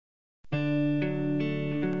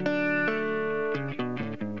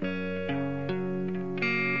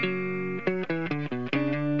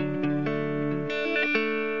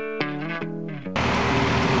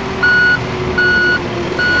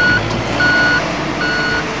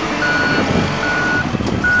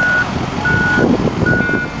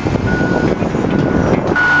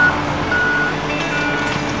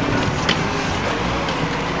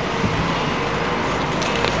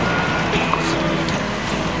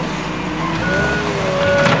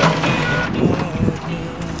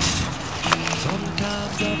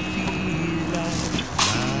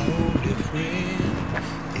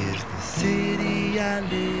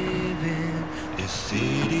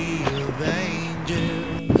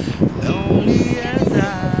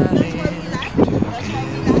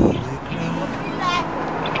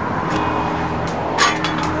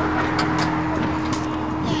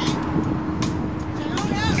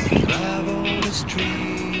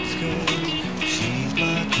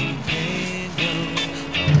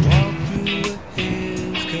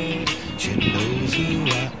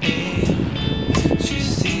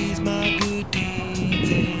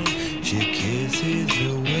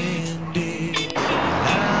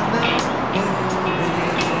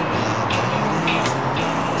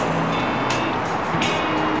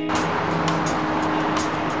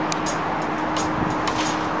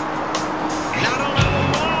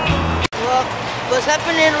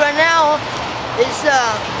happening right now is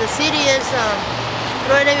the city is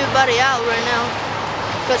throwing everybody out right now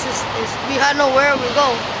because we have nowhere we go.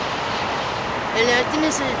 And I think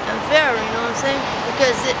it's unfair, you know what I'm saying?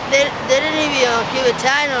 Because they didn't even give a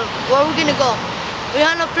time of where we're gonna go. We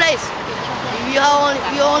have no place. We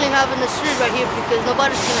only have in the street right here because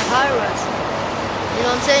nobody's gonna hire us. You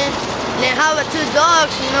know what I'm saying? And I have 2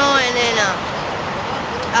 dogs, you know, and then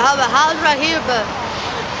I have a house right here, but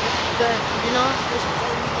you know,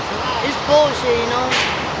 it's bullshit, you know.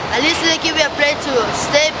 At least they give me a place to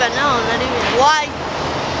stay, but no, not even. Why?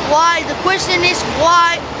 Why? The question is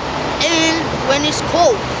why? And when it's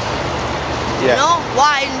cold, you know,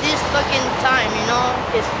 why in this fucking time, you know?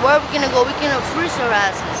 It's where we're gonna go, we're gonna freeze our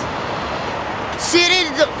asses. City,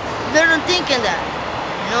 they don't thinking that,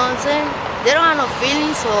 you know what I'm saying? They don't have no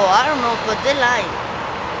feelings, so I don't know, but they lie.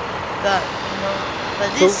 But, you know, but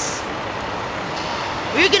this,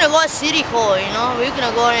 we're gonna go to City Hall, you know? We're gonna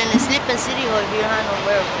go and sleep in City Hall if you don't have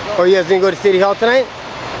nowhere to go. Oh, you guys gonna go to City Hall tonight?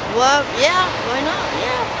 Well, yeah, why not?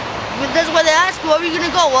 Yeah. That's why they ask, where are we gonna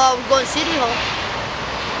go? Well, we're going to City Hall.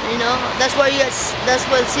 You know, that's what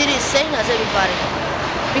the city is saying us, everybody.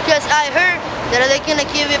 Because I heard that they're gonna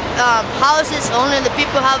give it houses only the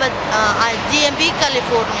people have a DMV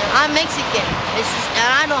California. I'm Mexican, and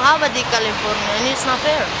I don't have a D California, and it's not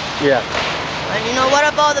fair. Yeah. And you know, what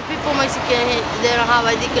about the people Mexican? They don't have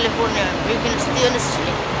ID California. We can stay on the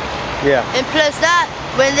street. Yeah. And plus that,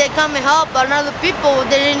 when they come and help another people,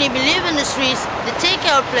 they didn't even live in the streets. They take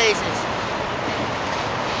our places.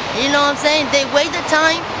 You know what I'm saying? They wait the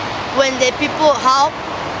time when the people help,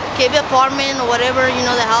 give apartment or whatever, you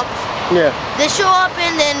know, the help. Yeah. They show up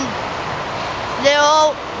and then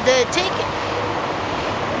they take it.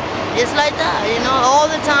 It's like that, you know, all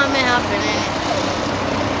the time it happens.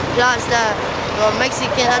 Plus that,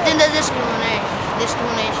 Mexicans, I think that's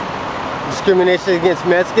discrimination. Discrimination against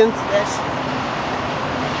Mexicans? Yes.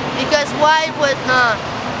 Because why would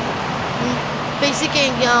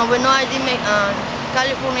basically with no ID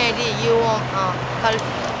California ID you want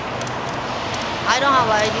California? I don't have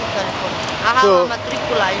ID California. I have a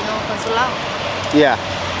matricula, you know, consulado. Yeah.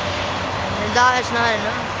 And that is not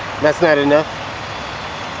enough. That's not enough?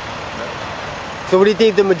 So where do you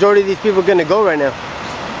think the majority of these people are gonna go right now?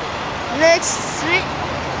 Next street.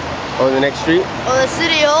 Oh, the next street? Or the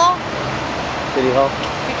City Hall. City Hall.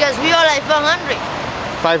 Because we are like 500.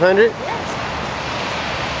 500? Yes.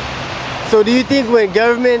 So do you think when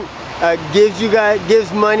government gives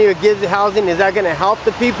money or gives housing, is that gonna help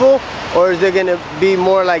the people? Or is it gonna be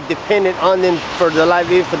more like dependent on them for the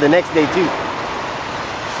livelihood for the next day too?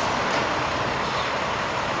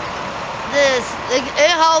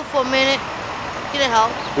 It helped for a minute. It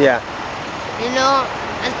helped. Yeah. You know,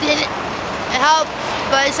 and then it helps,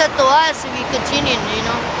 but it's up to us if we continue, you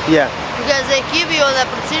know? Yeah. Because they give you the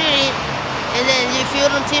opportunity, and then if you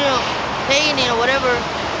don't continue paying it or whatever,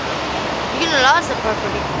 you're gonna lose the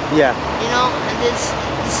property. Yeah. You know, and the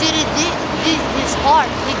city did this part.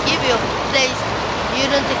 They give you a place. You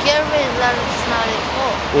don't take care of it, it's not your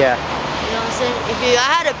fault. Yeah. You know what I'm saying? I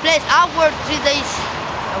had a place, I work 3 days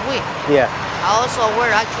a week. Yeah.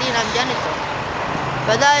 I clean, I'm janitor.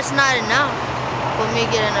 But that is not enough for me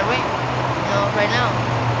getting a rent, you know, right now.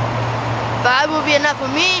 But it would be enough for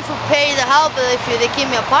me to pay the help if they give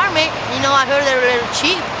me an apartment. You know, I heard they're a little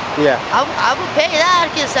cheap. Yeah. I would pay that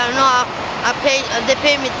because I know they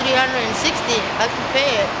pay me $360. I can pay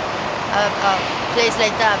a place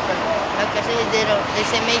like that, but like I said, they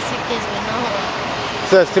say Mexicans, we know.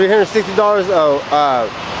 So it's $360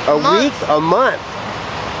 a week, a month,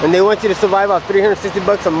 and they want you to survive off $360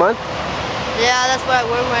 a month. Yeah, that's where I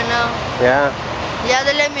work right now. Yeah. Yeah,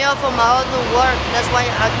 they let me off from my other work. That's why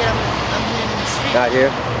I'm in the street. Out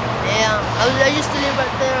here? Yeah. I used to live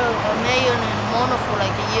right there on Mayon and Mono for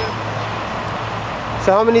like a year.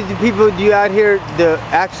 So how many people do you out here that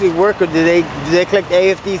actually work, or do they collect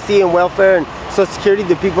AFDC and welfare and Social Security?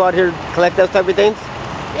 Do people out here collect those type of things?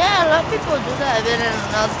 Yeah, a lot of people do that, but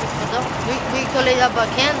other people don't. We collect up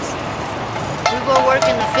cans. We go work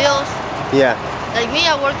in the fields. Yeah. Like me,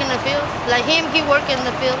 I work in the field. Like him, he work in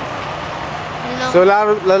the field. You know. So a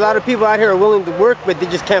lot of people out here are willing to work, but they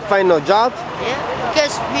just can't find no jobs. Yeah,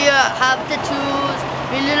 because we have tattoos,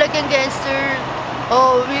 we look like gangsters,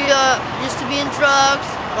 or we used to be in drugs,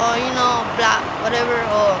 or you know, black, whatever,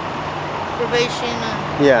 or probation.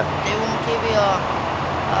 Yeah. They won't give you a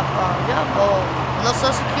job, or no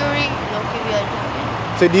Social Security. They don't give you a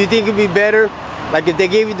job. So do you think it'd be better, like if they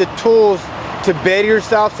gave you the tools to better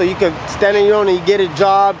yourself, so you can stand on your own and you get a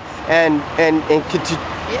job and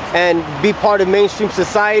be part of mainstream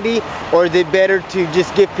society, or is it better to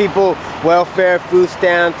just give people welfare, food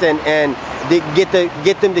stamps, and get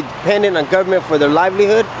them dependent on government for their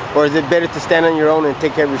livelihood, or is it better to stand on your own and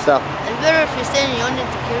take care of yourself? It's better if you stand on your own than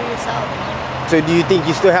to carry yourself. You know? So do you think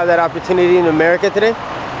you still have that opportunity in America today?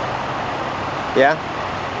 Yeah?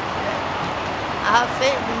 I have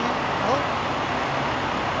faith, you know.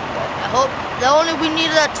 I hope. The only we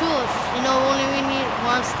need are tools, you know. Only we need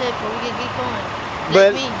one step, or we can get going.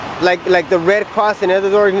 But like the Red Cross and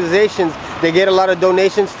other organizations, they get a lot of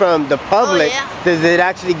donations from the public. Oh, yeah. Does it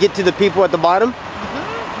actually get to the people at the bottom?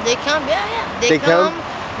 Mm-hmm. They come, yeah. They come.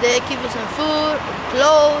 They give you some food,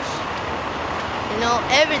 clothes, you know,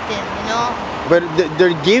 everything, you know. But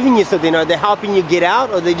they're giving you something. Are they helping you get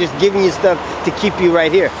out, or are they just giving you stuff to keep you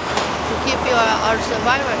right here? To keep you our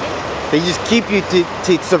survivor here. They just keep you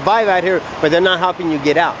to survive out here, but they're not helping you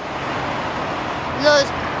get out. No,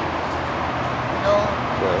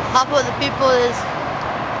 half of the people is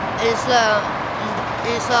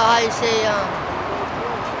how you say, I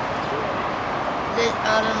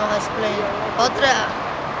don't know how to explain.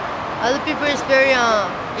 Other people is very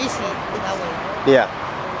easy that way. Yeah.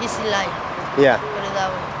 Easy life. Yeah. Put it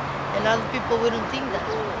that way. And other people wouldn't think that.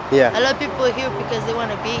 Yeah. A lot of people are here because they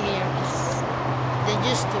want to be here, because they're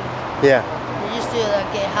used to. Yeah. They're used to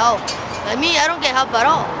get help. Like me, I don't get help at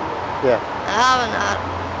all. Yeah.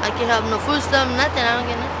 I can have no food stamp, nothing. I don't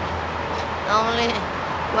get nothing. Only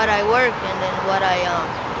what I work and then what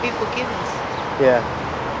people give me. Yeah.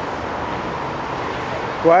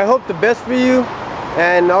 Well, I hope the best for you,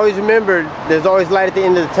 and always remember, there's always light at the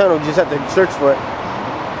end of the tunnel. You just have to search for it.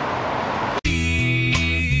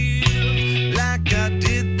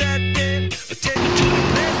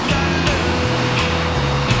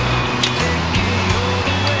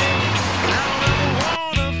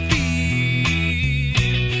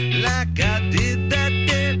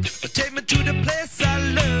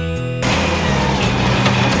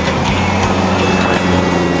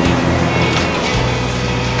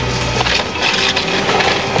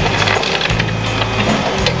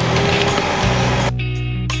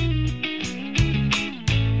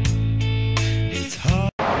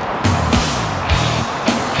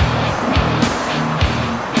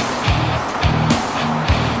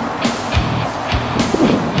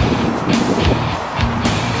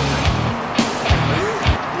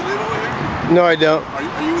 No, I don't. Are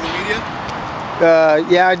you with the media?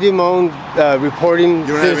 Yeah, I do my own reporting.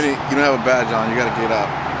 You don't have a badge on. You gotta get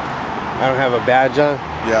out. I don't have a badge on.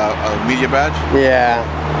 Yeah, a media badge. Yeah.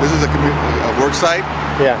 This is a work site.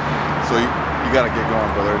 Yeah. So you gotta get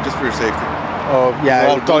going, brother, just for your safety. Oh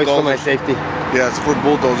yeah, it's always for my safety. Yeah, it's for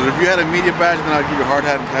bulldozers. If you had a media badge, then I'd give you a hard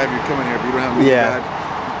hat and have you come in here. But you don't have a media badge.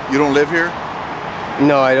 You don't live here?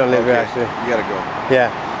 No, I don't live here actually. You gotta go.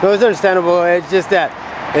 Yeah. No, it's understandable. It's just that.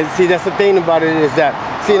 And see, that's the thing about it is that,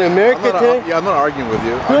 see, in America today... I'm not arguing with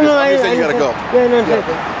you. I'm just saying you gotta go. Yeah, no, no.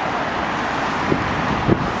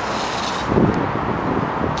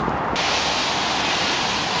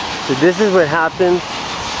 So this is what happens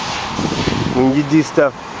when you do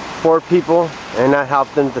stuff for people and not help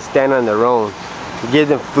them to stand on their own. You give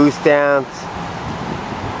them food stamps,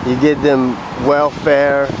 you give them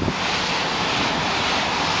welfare,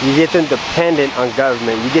 you get them dependent on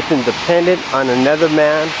government. You get them dependent on another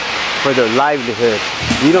man for their livelihood.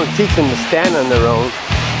 You don't teach them to stand on their own.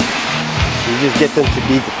 You just get them to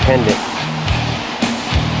be dependent.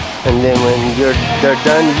 And then when they're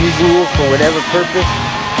done using you for whatever purpose,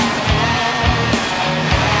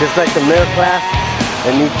 just like the middle class,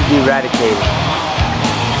 it needs to be eradicated.